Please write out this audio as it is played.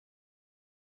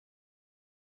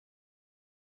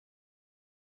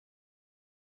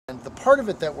And the part of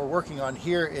it that we're working on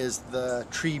here is the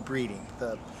tree breeding,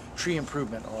 the tree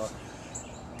improvement.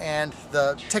 And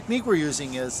the technique we're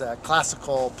using is a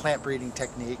classical plant breeding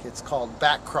technique. It's called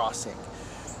back crossing.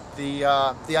 The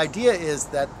idea is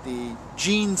that the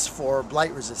genes for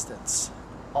blight resistance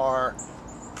are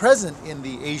present in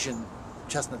the Asian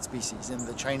chestnut species, in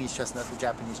the Chinese chestnut, the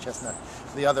Japanese chestnut,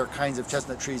 the other kinds of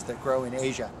chestnut trees that grow in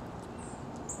Asia.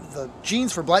 The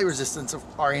genes for blight resistance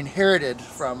are inherited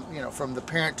from the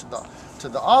parent to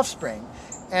the offspring,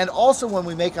 and also when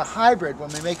we make a hybrid,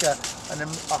 when we make a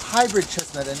hybrid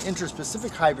chestnut, an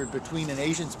interspecific hybrid between an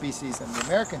Asian species and the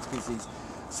American species,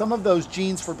 some of those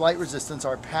genes for blight resistance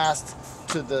are passed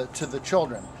to the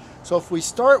children. So if we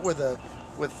start with the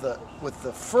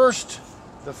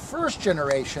first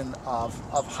generation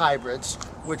of hybrids,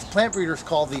 which plant breeders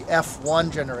call the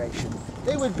F1 generation,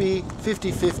 they would be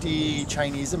 50-50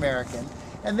 Chinese-American,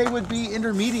 and they would be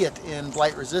intermediate in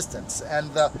blight resistance. And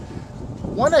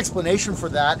one explanation for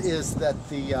that is that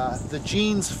the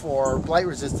genes for blight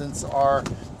resistance are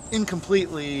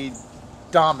incompletely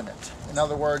dominant. In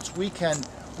other words, we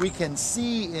can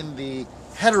see in the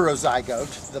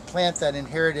heterozygote, the plant that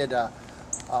inherited a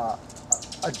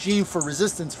gene for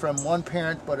resistance from one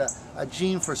parent, but a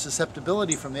gene for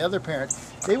susceptibility from the other parent,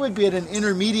 they would be at an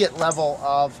intermediate level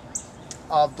of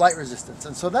blight resistance.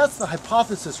 And so that's the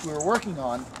hypothesis we were working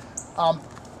on.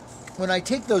 When I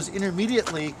take those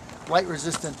intermediately blight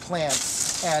resistant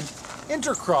plants and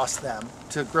intercross them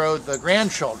to grow the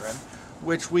grandchildren,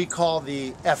 which we call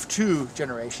the F2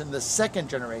 generation, the second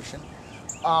generation,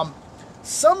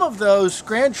 some of those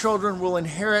grandchildren will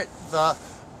inherit the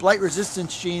blight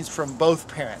resistance genes from both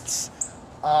parents.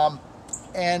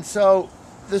 And so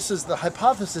this is the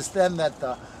hypothesis then that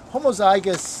the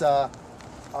homozygous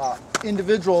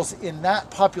individuals in that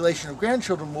population of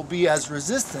grandchildren will be as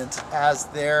resistant as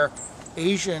their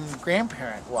Asian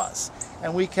grandparent was.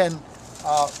 And we can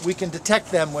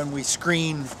detect them when we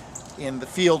screen in the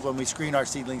field, when we screen our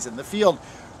seedlings in the field.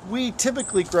 We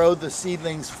typically grow the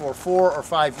seedlings for 4 or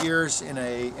 5 years in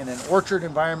an orchard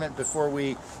environment before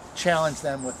we challenge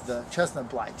them with the chestnut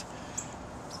blight.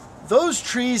 Those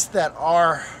trees that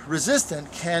are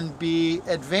resistant can be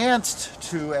advanced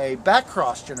to a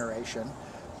backcross generation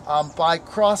by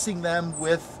crossing them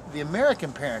with the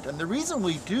American parent. And the reason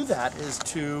we do that is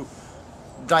to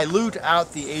dilute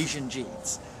out the Asian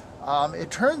genes. It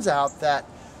turns out that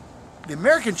the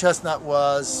American chestnut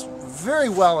was very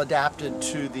well adapted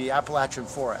to the Appalachian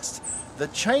forest. The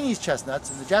Chinese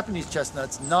chestnuts and the Japanese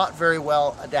chestnuts not very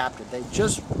well adapted. They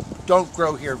just don't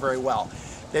grow here very well.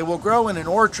 They will grow in an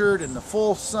orchard in the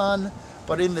full sun,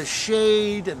 but in the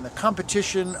shade and the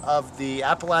competition of the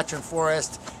Appalachian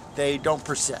forest, they don't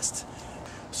persist.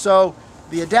 So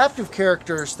the adaptive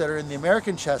characters that are in the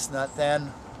American chestnut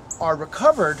then are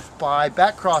recovered by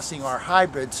backcrossing our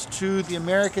hybrids to the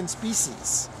American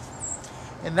species.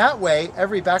 In that way,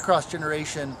 every backcross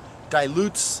generation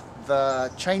dilutes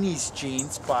the Chinese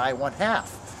genes by 1/2.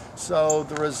 So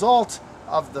the result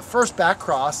of the first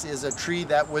backcross is a tree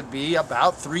that would be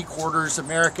about 3/4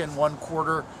 American,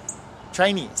 1/4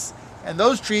 Chinese. And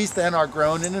those trees then are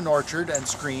grown in an orchard and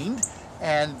screened,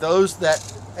 and those that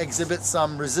exhibit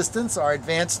some resistance are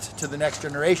advanced to the next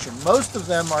generation. Most of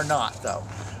them are not, though.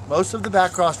 Most of the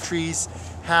backcross trees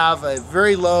have a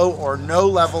very low or no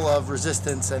level of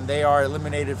resistance, and they are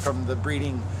eliminated from the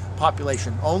breeding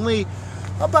population. Only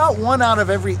about 1 out of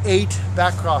every 8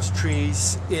 backcross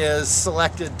trees is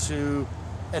selected to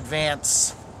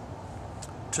advance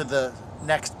to the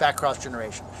next backcross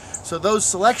generation. So those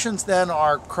selections then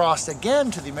are crossed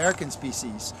again to the American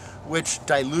species, which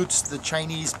dilutes the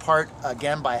Chinese part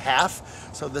again by 1/2.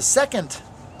 So the second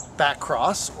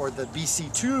backcross, or the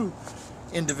BC2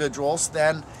 individuals,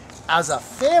 then as a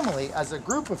family, as a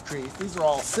group of trees, these are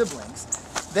all siblings,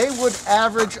 they would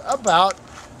average about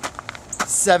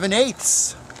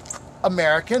 7/8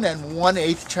 American and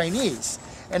 1/8 Chinese.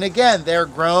 And again, they're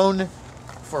grown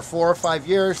for 4 or 5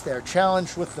 years. They're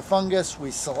challenged with the fungus.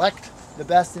 We select the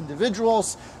best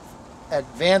individuals,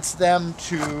 advance them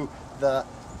to the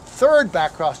third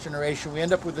backcross generation. We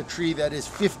end up with a tree that is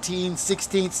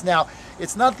 15/16. Now,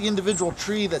 it's not the individual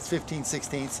tree that's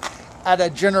 15/16. At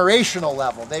a generational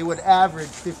level, they would average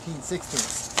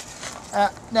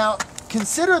 15/16. Now,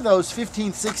 consider those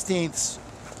 15/16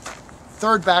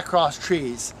 third backcross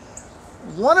trees.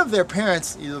 One of their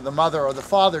parents, either the mother or the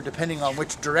father, depending on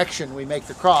which direction we make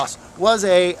the cross, was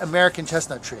an American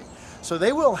chestnut tree. So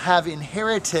they will have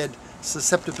inherited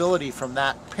susceptibility from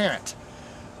that parent.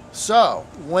 So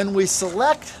when we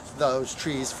select those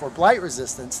trees for blight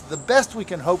resistance, the best we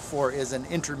can hope for is an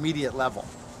intermediate level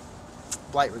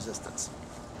blight resistance.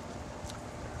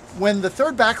 When the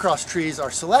third backcross trees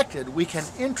are selected, we can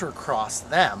intercross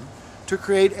them to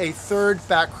create a third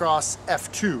backcross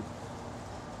F2.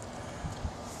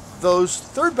 Those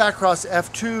third backcross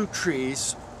F2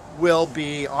 trees will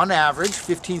be, on average,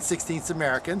 15/16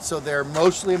 American, so they're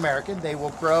mostly American. They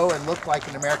will grow and look like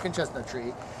an American chestnut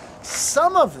tree.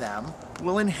 Some of them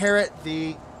will inherit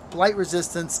the blight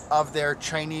resistance of their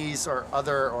Chinese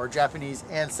or Japanese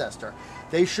ancestor.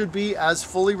 They should be as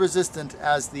fully resistant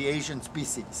as the Asian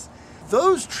species.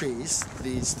 Those trees,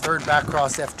 these third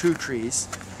backcross F2 trees,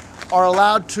 are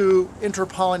allowed to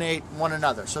interpollinate one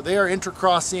another. So they are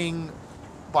intercrossing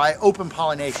by open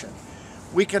pollination.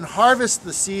 We can harvest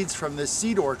the seeds from this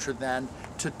seed orchard then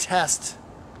to test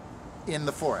in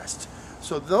the forest.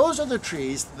 So those are the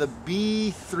trees, the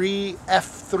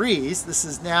B3F3s. This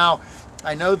is now,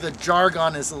 I know the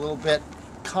jargon is a little bit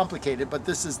complicated, but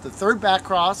this is the third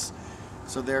backcross.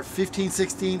 So they're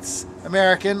 15/16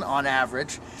 American on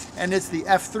average. And it's the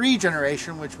F3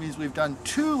 generation, which means we've done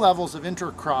 2 levels of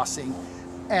intercrossing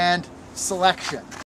and selection.